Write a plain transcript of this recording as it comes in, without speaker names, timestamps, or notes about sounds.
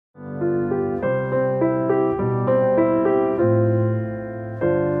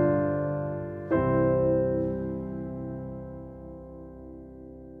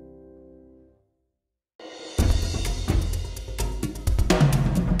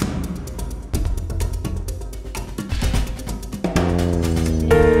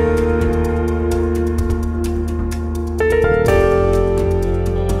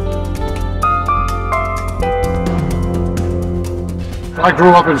I grew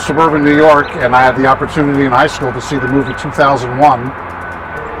up in suburban New York, and I had the opportunity in high school to see the movie 2001,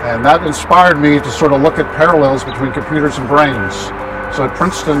 and that inspired me to sort of look at parallels between computers and brains. So at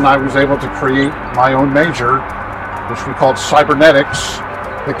Princeton, I was able to create my own major, which we called cybernetics,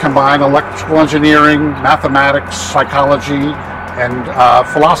 that combined electrical engineering, mathematics, psychology, and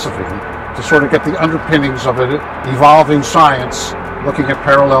philosophy to sort of get the underpinnings of an evolving science looking at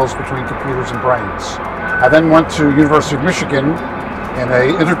parallels between computers and brains. I then went to University of Michigan in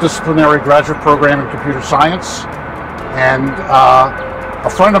an interdisciplinary graduate program in computer science, and a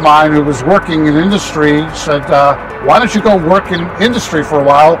friend of mine who was working in industry said, why don't you go work in industry for a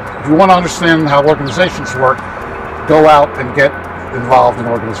while? If you want to understand how organizations work, go out and get involved in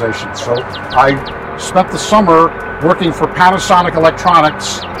organizations. So I spent the summer working for Panasonic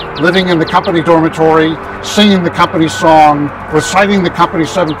Electronics, living in the company dormitory, singing the company song, reciting the company's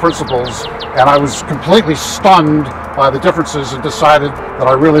 7 principles, and I was completely stunned by the differences and decided that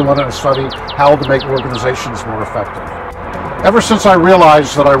I really wanted to study how to make organizations more effective. Ever since I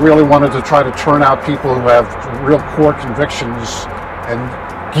realized that I really wanted to try to turn out people who have real core convictions and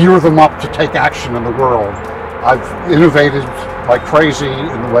gear them up to take action in the world, I've innovated like crazy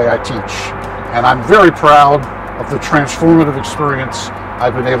in the way I teach. And I'm very proud of the transformative experience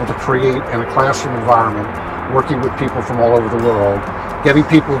I've been able to create in a classroom environment, working with people from all over the world, getting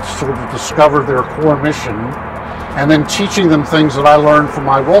people to sort of discover their core mission, and then teaching them things that I learned from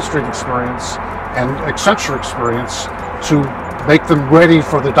my Wall Street experience and Accenture experience to make them ready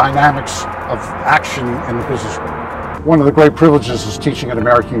for the dynamics of action in the business world. One of the great privileges is teaching at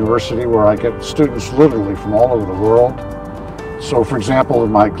American University, where I get students literally from all over the world. So for example,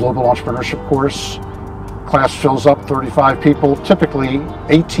 in my global entrepreneurship course, class fills up 35 people, typically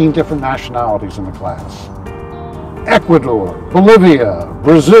 18 different nationalities in the class. Ecuador, Bolivia,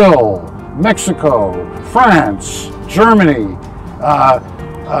 Brazil, Mexico, France, Germany,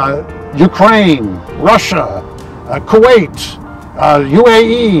 Ukraine, Russia, Kuwait,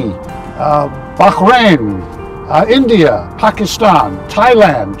 UAE, Bahrain, India, Pakistan,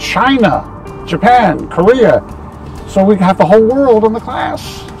 Thailand, China, Japan, Korea. So we have the whole world in the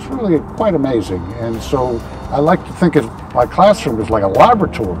class. It's really quite amazing. And so I like to think of my classroom as like a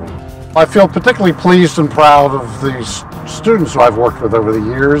laboratory. I feel particularly pleased and proud of these students who I've worked with over the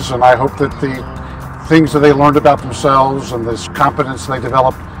years, and I hope that the things that they learned about themselves and this competence they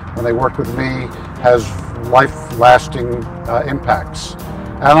developed when they worked with me has life-lasting impacts.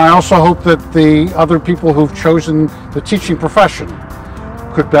 And I also hope that the other people who've chosen the teaching profession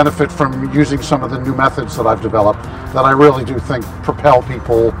could benefit from using some of the new methods that I've developed that I really do think propel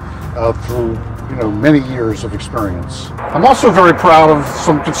people through many years of experience. I'm also very proud of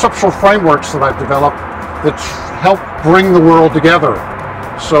some conceptual frameworks that I've developed that help bring the world together.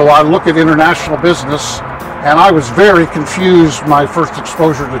 So I look at international business, and I was very confused my first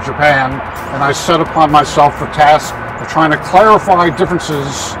exposure to Japan, and I set upon myself the task of trying to clarify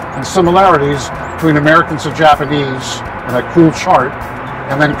differences and similarities between Americans and Japanese in a cool chart,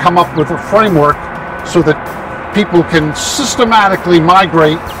 and then come up with a framework so that people can systematically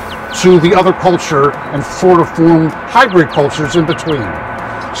migrate to the other culture and sort of form hybrid cultures in between.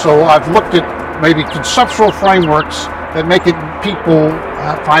 So I've looked at maybe conceptual frameworks that make people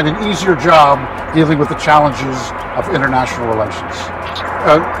find an easier job dealing with the challenges of international relations.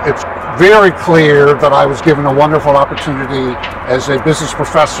 It's very clear that I was given a wonderful opportunity as a business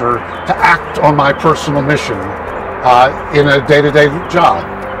professor to act on my personal mission in a day-to-day job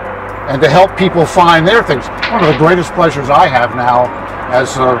and to help people find their things. One of the greatest pleasures I have now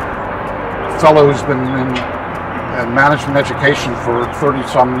as a fellow who's been in management education for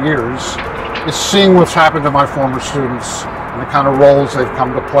 30-some years is seeing what's happened to my former students and the kind of roles they've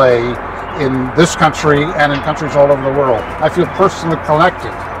come to play in this country and in countries all over the world. I feel personally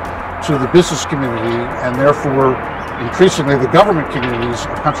connected to the business community and therefore increasingly the government communities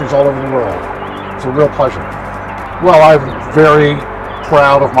of countries all over the world. It's a real pleasure. Well, I'm very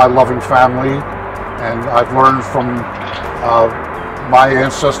proud of my loving family, and I've learned from my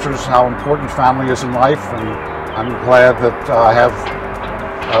ancestors how important family is in life, and I'm glad that I have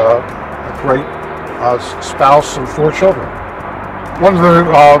a great spouse and 4 children. One of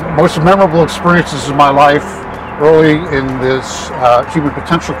the most memorable experiences in my life early in this human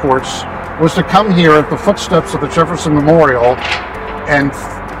potential course was to come here at the footsteps of the Jefferson Memorial and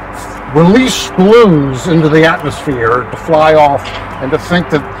release balloons into the atmosphere to fly off, and to think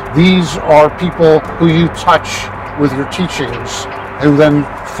that these are people who you touch with your teachings, who then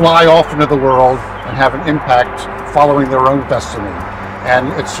fly off into the world and have an impact following their own destiny. And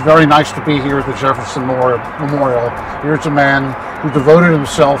it's very nice to be here at the Jefferson Memorial. Here's a man who devoted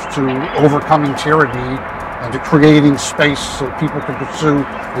himself to overcoming tyranny and to creating space so people can pursue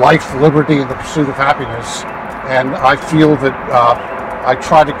life, liberty, and the pursuit of happiness. And I feel that I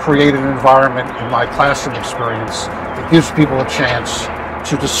try to create an environment in my classroom experience that gives people a chance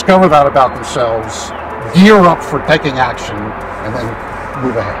to discover that about themselves, gear up for taking action, and then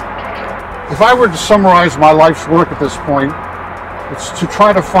move ahead. If I were to summarize my life's work at this point, it's to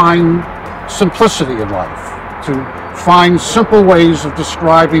try to find simplicity in life, to find simple ways of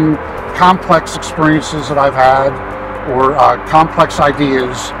describing complex experiences that I've had or complex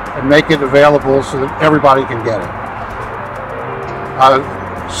ideas and make it available so that everybody can get it.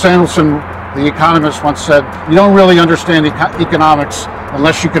 Samuelson, the economist, once said, "You don't really understand economics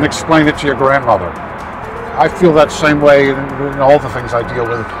unless you can explain it to your grandmother." I feel that same way in all the things I deal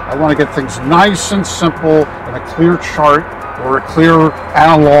with. I want to get things nice and simple in a clear chart or a clear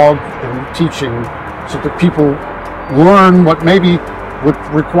analog in teaching so that people learn what maybe would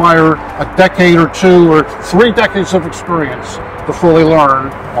require a decade or 2 or 3 decades of experience to fully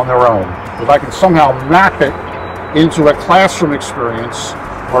learn on their own. If I can somehow map it into a classroom experience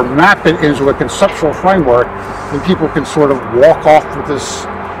or map it into a conceptual framework, then people can sort of walk off with this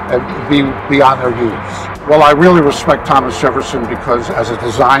and be beyond their years. Well, I really respect Thomas Jefferson because as a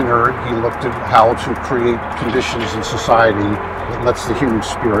designer, he looked at how to create conditions in society that lets the human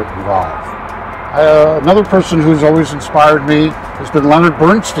spirit evolve. Another person who's always inspired me has been Leonard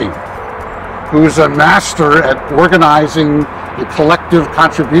Bernstein, who is a master at organizing the collective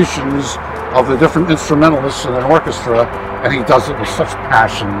contributions of the different instrumentalists in an orchestra, and he does it with such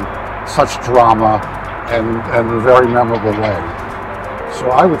passion, such drama, and in a very memorable way. So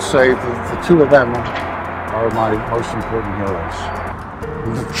I would say that the 2 of them are my most important heroes.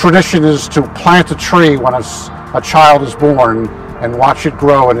 The tradition is to plant a tree when a child is born and watch it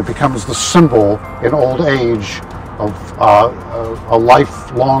grow, and it becomes the symbol in old age of a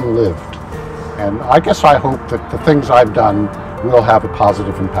life long lived. And I guess I hope that the things I've done will have a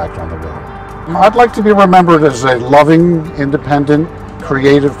positive impact on the world. I'd like to be remembered as a loving, independent,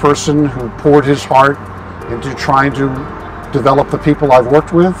 creative person who poured his heart into trying to develop the people I've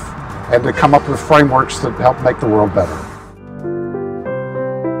worked with and to come up with frameworks that help make the world better.